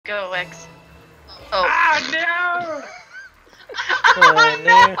Go, X. Oh. Ah, no! Oh,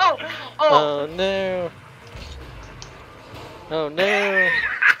 no! Oh no! Oh no!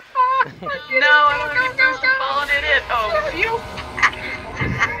 No, I don't have any boost. I'm falling in it. Oh, phew.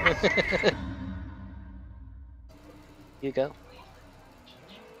 You go.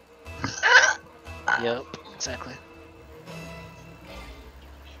 Yep, exactly.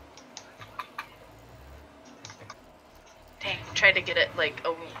 Dang, tried to get it, like,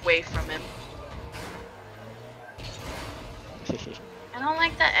 away from him. I don't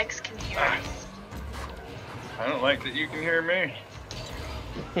like that X can hear us. I don't like that you can hear me.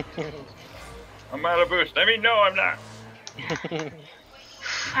 I'm out of boost. I mean, no, I'm not.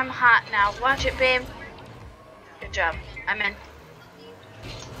 I'm hot now. Watch it, babe. Good job. I'm in.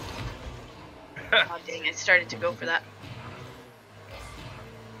 Oh, dang, I started to go for that.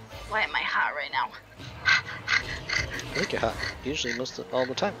 Why am I hot right now? I think you're hot. Usually, all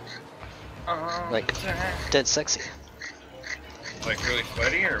the time. Like, dead sexy. Like really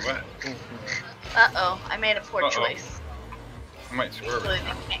sweaty or what? Uh-oh, I made a poor choice. I might swerve. Really,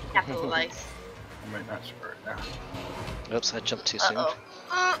 they can't capitalize. I might not swerve now. Oops, I jumped too soon. Uh-oh.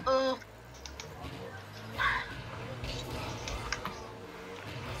 Uh-oh.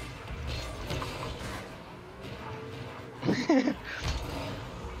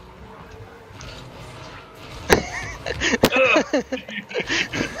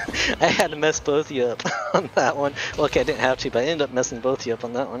 I had to mess both of you up on that one. Well, okay, I didn't have to, but I ended up messing both of you up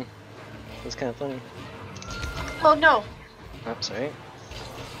on that one. It was kind of funny. Oh, no. Oh, sorry.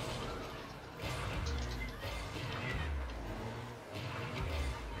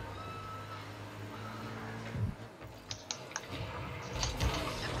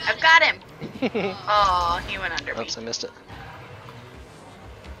 I've got him. Oh, he went under me. Oops, I missed it.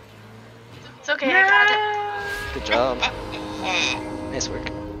 It's okay, I got it. Good job. Nice work.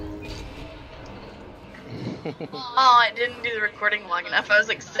 Oh, I didn't do the recording long enough. I was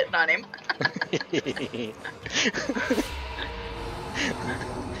like sitting on him.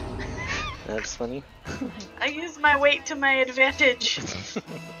 That's funny. I used my weight to my advantage.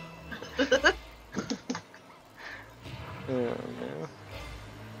 Oh no.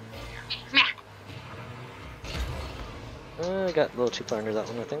 I got a little too far under that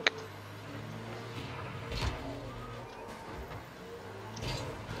one, I think.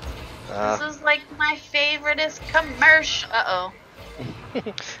 This is like my favoriteest commercial. Uh-oh.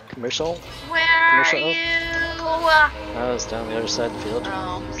 Commercial? Where are you? I was down the other side of the field.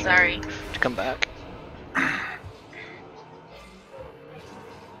 Oh, sorry. To come back.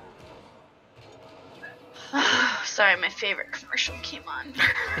 Sorry, my favorite commercial came on.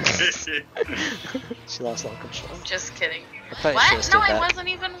 She lost all control. Just kidding. I What? No, I wasn't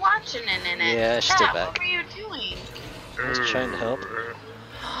even watching it in it. Yeah, I should stay back. What were you doing? I was trying to help.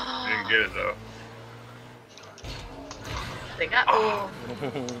 Didn't get it though. They got. Oh.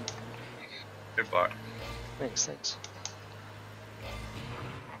 Good block. Thanks, thanks.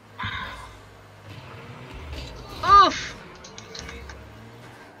 Oof.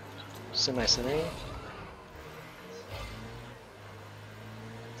 Semi-center.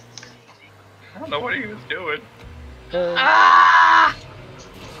 I don't know what he was doing. Ah!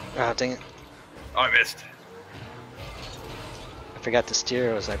 Oh, dang it. Oh, I missed. I forgot to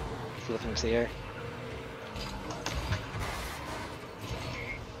steer. I was like flipping to the air.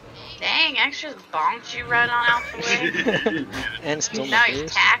 Dang, X just bonked you right on out the way. And still Now my he's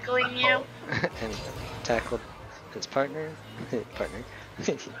boost. tackling you. And tackled his partner. Partner.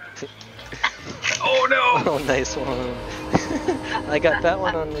 Oh no! Oh, nice one. I got that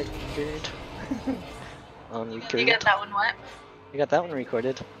one on record. On record. You got that one what? You got that one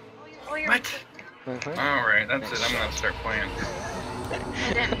recorded. Oh, you're What? Alright, that's it. I'm gonna start playing.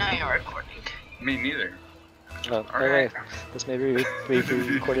 I didn't know you were recording. Me neither. Oh, by the way, this may be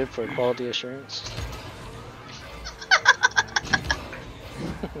recorded for quality assurance.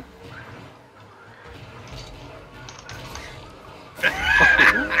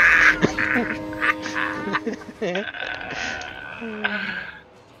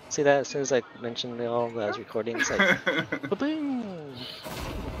 See that? As soon as I mentioned all that I was recording, it's like, ba-boom!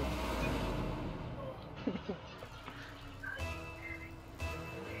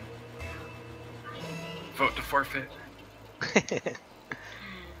 Vote to forfeit.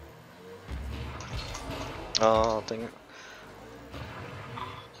 Oh, dang it.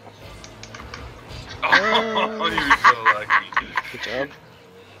 Oh, you're so lucky. Good job.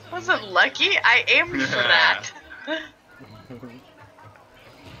 Wasn't lucky. I aimed for that.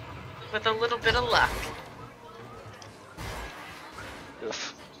 With a little bit of luck.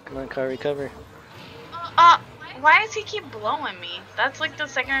 Oof. Come on, car, recover. Why does he keep blowing me? That's like the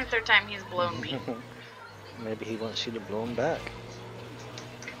second or third time he's blown me. Maybe he wants you to blow him back.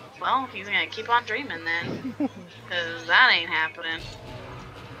 Well, he's gonna keep on dreaming then. Because that ain't happening.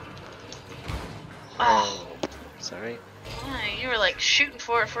 Oh, sorry. Yeah, you were like shooting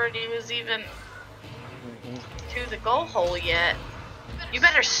for it before he was even to the goal hole yet. You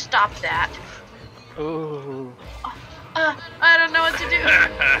better stop that. Ooh. I don't know what to do.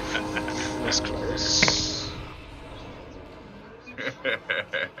 That's close.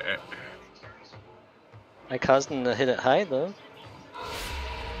 I caused him to hit it high though.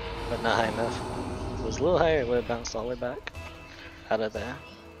 But not high enough. If it was a little higher, it would have bounced all the way back. Out of there.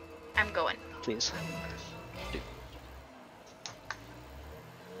 I'm going. Please. Do.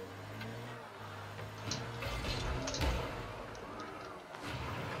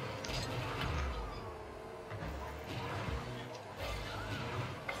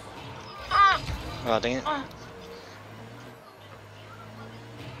 Oh, dang it.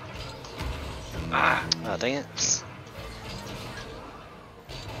 Oh, dang it.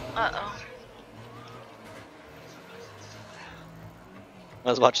 Uh-oh. I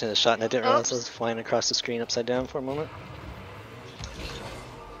was watching this shot and I didn't realize I was flying across the screen upside down for a moment.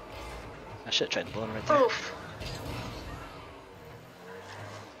 I should have tried to blow him right there. Oof.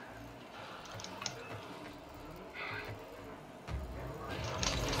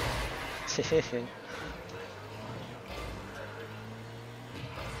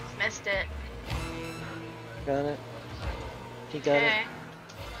 Missed it. Got it. He got it.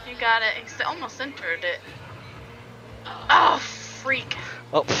 You got it. He almost centered it. Oh, freak.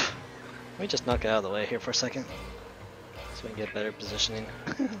 Oh, let me just knock it out of the way here for a second. So we can get better positioning.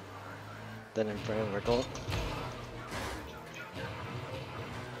 Then in front of our goal.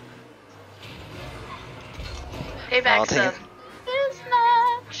 Payback sub. This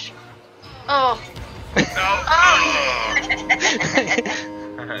much. Oh.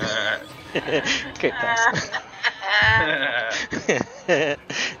 Great pass.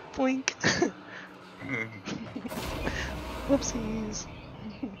 Blink. Whoopsies.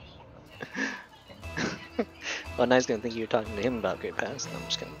 Well, now he's gonna think you're talking to him about great pass. No, I'm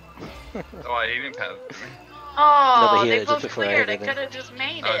just kidding. Oh, I didn't pass. Oh, No, but he hit they it just both before I cleared. hit I it. could have just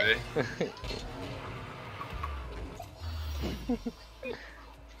made Oh, it. did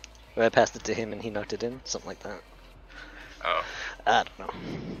Or I passed it to him and he knocked it in, something like that. Oh. I don't know.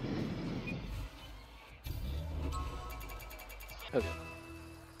 Okay.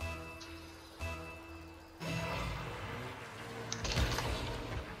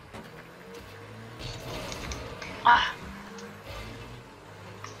 Ah.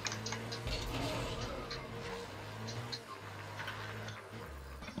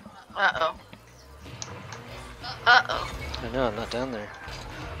 Uh-oh. Uh-oh. I know, I'm not down there.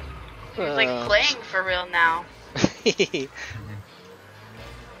 He's like playing for real now. Maybe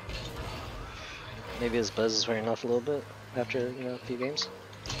his buzz is wearing off a little bit after, you know, a few games.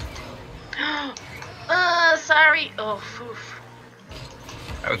 Sorry. Oh, oof.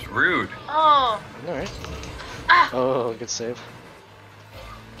 That was rude. Oh. Alright. Ah. Oh, good save.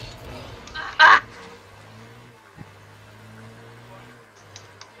 Ah.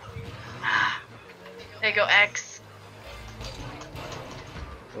 There you go, X.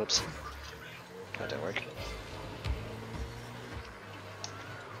 Whoops. That didn't work.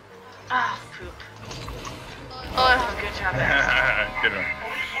 Ah, poop. Oh, good job, X. Good one.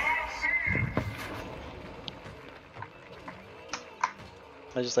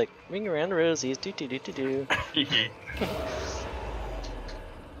 I was just like, ring around the rosies, do do do do do.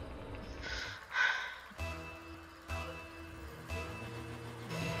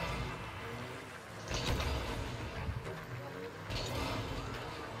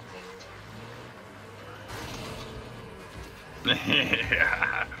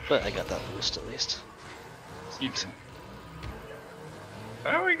 Yeah. But I got that boost at least.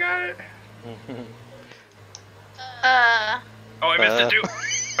 Oh, we got it. Oh, I missed it too.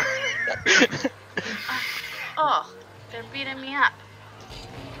 Oh, they're beating me up.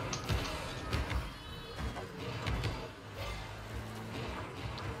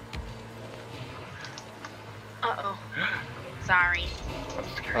 Uh-oh. Sorry.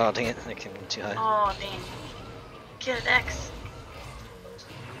 Oh, dang it, I came in too high. Oh, dang. Get it, X.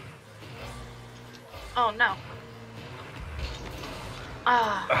 Oh, no.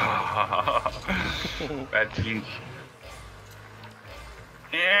 Ah. Bad team.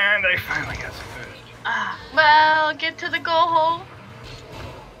 And I finally got some food. Well, get to the goal hole.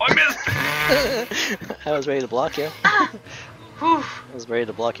 Oh, I missed! I was ready to block you. Whew. I was ready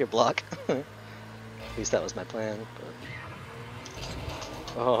to block your block. At least that was my plan. But...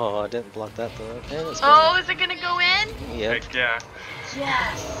 Oh, I didn't block that though. And it's Oh, is it gonna go in? Yep. Heck yeah.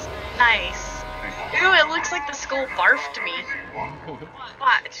 Yes. Nice. Ooh, it looks like the skull barfed me.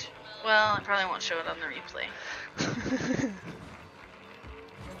 Watch. Well, I probably won't show it on the replay.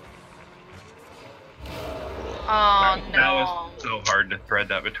 Oh That no. was so hard to thread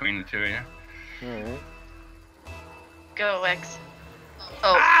that between the two of you. Alright. Go, X.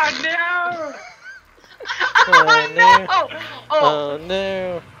 Oh. Ah, no! Oh no! Oh. Oh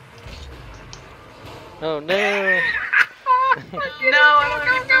no! Oh no! No, I don't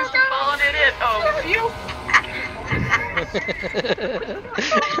have any boost, I'm falling in it. Oh, phew.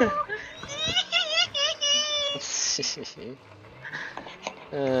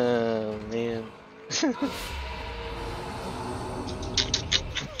 Oh man.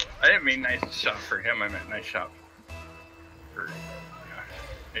 I didn't mean nice shot for him, I meant nice shot for...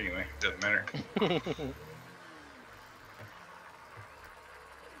 Yeah. Anyway, doesn't matter.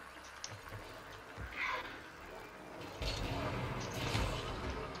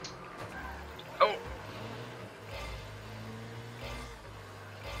 Oh!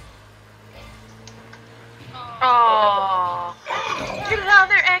 Oh. Get it out of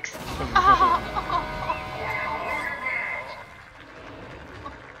there, X. Oh.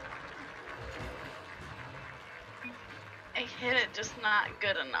 I hit it, just not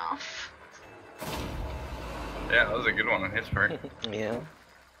good enough. Yeah, that was a good one on his part. Yeah.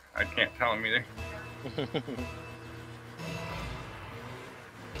 I can't tell him either.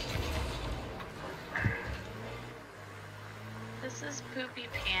 This is poopy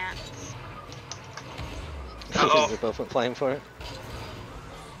pants. Uh-oh. They both went flying for it.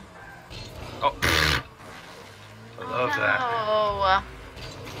 Oh. I love that. Oh.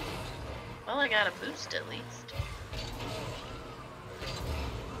 Well, I got a boost at least.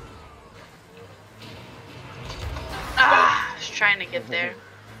 Ah, I was trying to get there.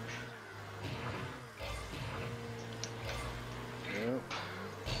 Yep.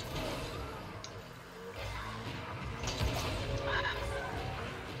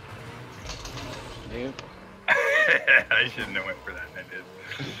 Yep. I shouldn't have went for that, I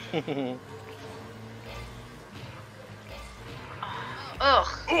did. Ugh.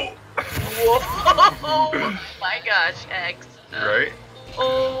 Oh! Whoa! My gosh, X. Right?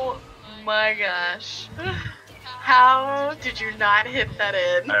 Oh my gosh. How did you not hit that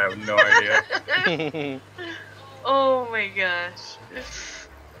in? I have no idea. Oh my gosh.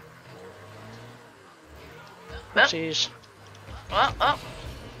 Oopsies. Oh.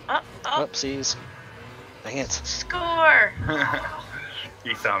 Oopsies. Dang it. Score!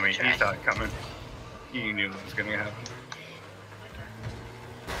 He saw me, he saw it coming. He knew what was gonna happen.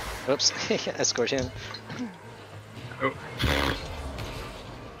 Oops. I scored him. Oh.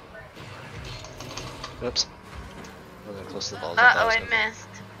 Oops. We're gonna close to the ball. Uh-oh, I missed.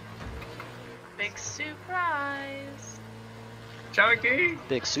 Big surprise. Chunky!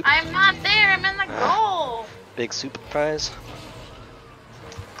 Big soup. I'm not there, I'm in the goal. Big soup prize.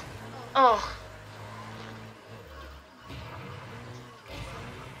 Oh.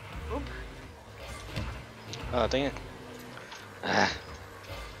 Oop. Oh, dang it. Ah.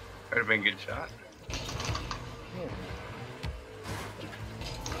 Would have been a good shot.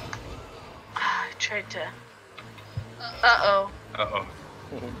 I tried to. Uh-oh. Uh-oh.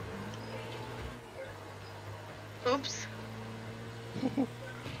 Oops.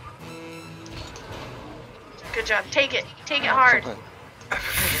 Good job. Take it. Take it hard.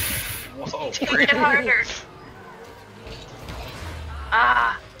 Whoa, Take it harder.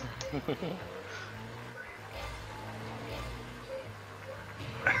 Ah.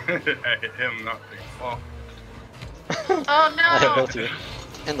 I hit him, not the ball. Oh I hit no. both of you.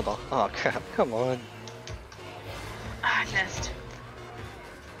 And the ball. Oh crap, come on. Ah, I missed.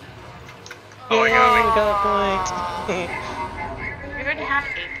 Oh, Yay, you got me. we got a point. We already have 8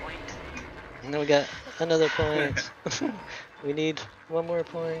 points. And then we got another point. We need one more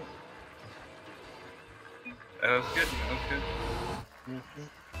point. That was good, that was good.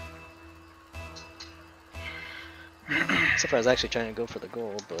 Except for I was actually trying to go for the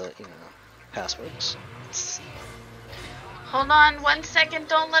goal, but you know, pass works. Hold on 1 second.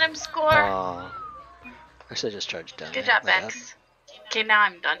 Don't let him score. Aw. I should have just charged down. Good there. job, My bad. X. Okay, now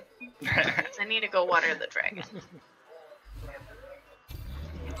I'm done. 'Cause I need to go water the dragon.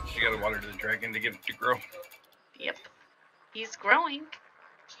 She got to water to the dragon to get it to grow. Yep. He's growing.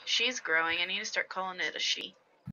 She's growing. I need to start calling it a she.